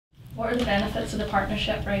What are the benefits of the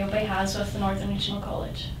partnership Ryobi has with the Northern Regional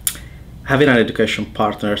College? Having an education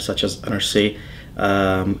partner such as NRC,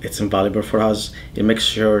 it's invaluable for us. It makes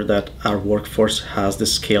sure that our workforce has the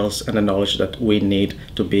skills and the knowledge that we need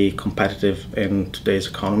to be competitive in today's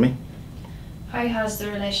economy. How has the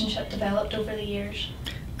relationship developed over the years?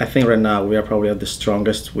 I think right now we are probably at the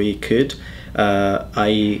strongest we could.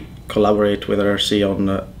 I collaborate with NRC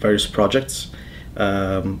on various projects.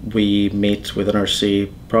 We meet with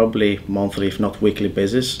NRC probably monthly, if not weekly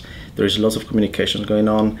basis. There is lots of communications going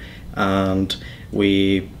on, and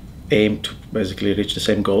we aim to basically reach the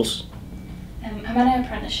same goals. How many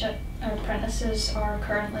apprentices are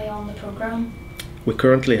currently on the programme? We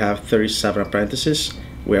currently have 37 apprentices.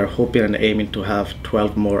 We are hoping and aiming to have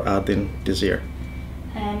 12 more added this year.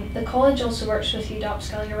 The college also works with you to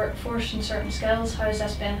upskill your workforce in certain skills. How does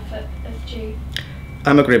this benefit you?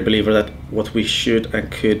 I'm a great believer that what we should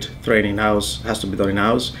and could train in-house has to be done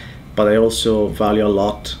in-house, but I also value a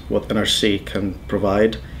lot what NRC can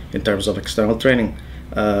provide in terms of external training.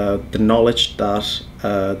 The knowledge that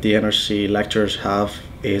the NRC lecturers have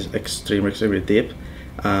is extremely deep,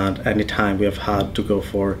 and anytime we have had to go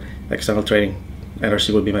for external training,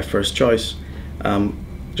 NRC would be my first choice.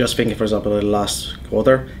 Just thinking, for example, the last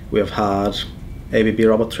quarter, we have had ABB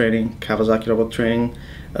robot training, Kawasaki robot training,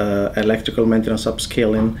 electrical maintenance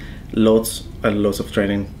upskilling, loads and loads of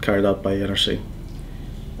training carried out by NRC.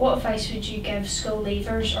 What advice would you give school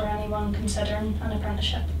leavers or anyone considering an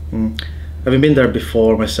apprenticeship? Having been there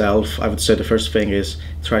before myself, I would say the first thing is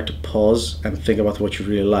try to pause and think about what you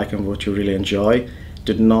really like and what you really enjoy.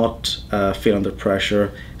 Do not feel under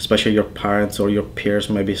pressure, especially your parents or your peers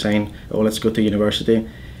may be saying, oh, let's go to university.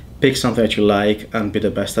 Pick something that you like and be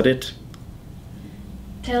the best at it.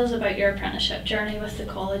 Tell us about your apprenticeship journey with the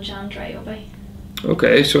college and Ryobi.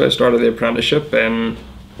 Okay, so I started the apprenticeship in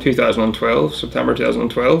 2012, September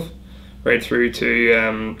 2012, right through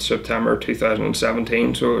to September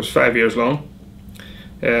 2017, so it was 5 years long.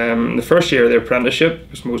 The first year of the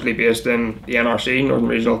apprenticeship was mostly based in the NRC, Northern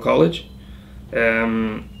Regional College,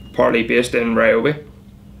 partly based in Ryobi.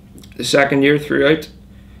 The second year throughout,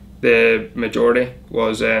 the majority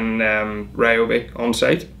was in Ryobi on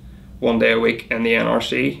site, 1 day a week in the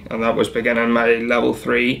NRC, and that was beginning my level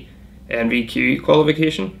 3 NVQ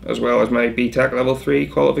qualification as well as my BTEC level 3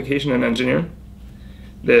 qualification in engineering.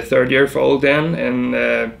 The third year followed then in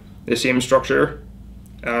the same structure,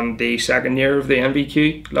 and the second year of the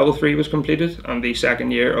NVQ level 3 was completed and the second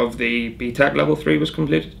year of the BTEC level 3 was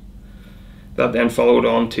completed. That then followed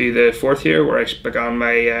on to the fourth year where I began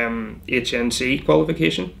my HNC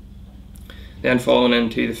qualification. Then following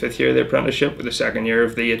into the fifth year of the apprenticeship with the second year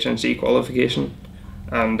of the HNC qualification,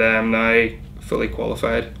 and now fully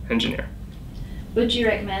qualified engineer. Would you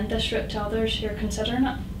recommend this route to others who are considering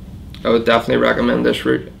it? I would definitely recommend this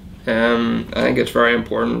route. I think it's very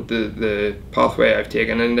important. The pathway I've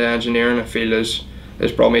taken into engineering, I feel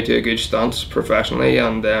has brought me to a good stance professionally,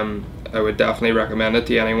 and I would definitely recommend it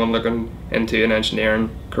to anyone looking into an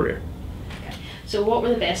engineering career. Okay. So what were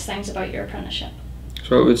the best things about your apprenticeship?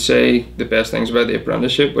 So I would say the best things about the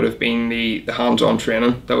apprenticeship would have been the hands-on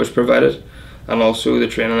training that was provided, and also the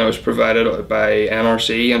training that was provided by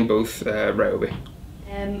NRC and both Ryobi.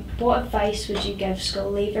 What advice would you give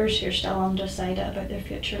school leavers who are still undecided about their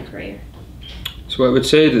future career? So I would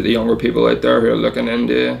say to the younger people out there who are looking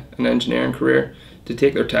into an engineering career to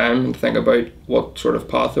take their time and think about what sort of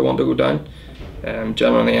path they want to go down.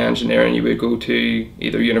 Generally engineering, you would go to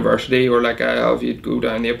either university or, like I have, you'd go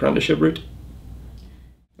down the apprenticeship route.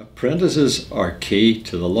 Apprentices are key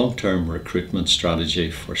to the long-term recruitment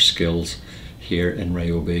strategy for skills here in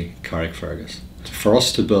Ryobi, Carrickfergus. For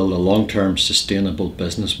us to build a long-term sustainable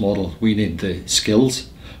business model, we need the skills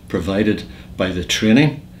provided by the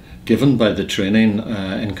training, given by the training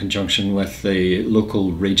in conjunction with the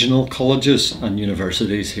local regional colleges and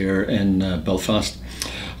universities here in Belfast.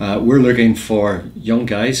 We're looking for young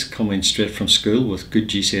guys coming straight from school with good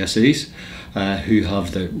GCSEs who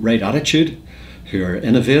have the right attitude, who are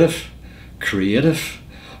innovative, creative.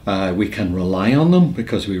 We can rely on them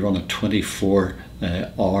because we run a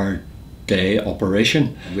 24-hour day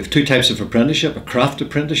operation. We have two types of apprenticeship, a craft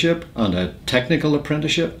apprenticeship and a technical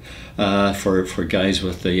apprenticeship for guys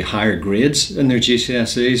with the higher grades in their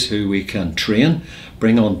GCSEs who we can train,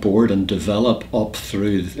 bring on board and develop up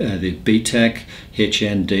through the BTEC,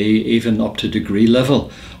 HND, even up to degree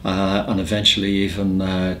level and eventually even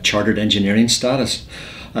chartered engineering status.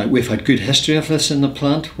 We've had good history of this in the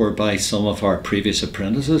plant, whereby some of our previous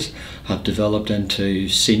apprentices have developed into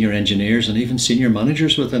senior engineers and even senior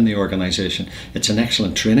managers within the organisation. It's an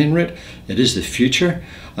excellent training route. It is the future.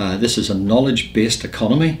 This is a knowledge-based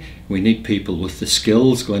economy. We need people with the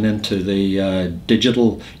skills going into the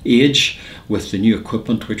digital age with the new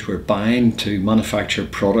equipment which we're buying to manufacture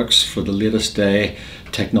products for the latest day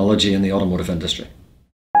technology in the automotive industry.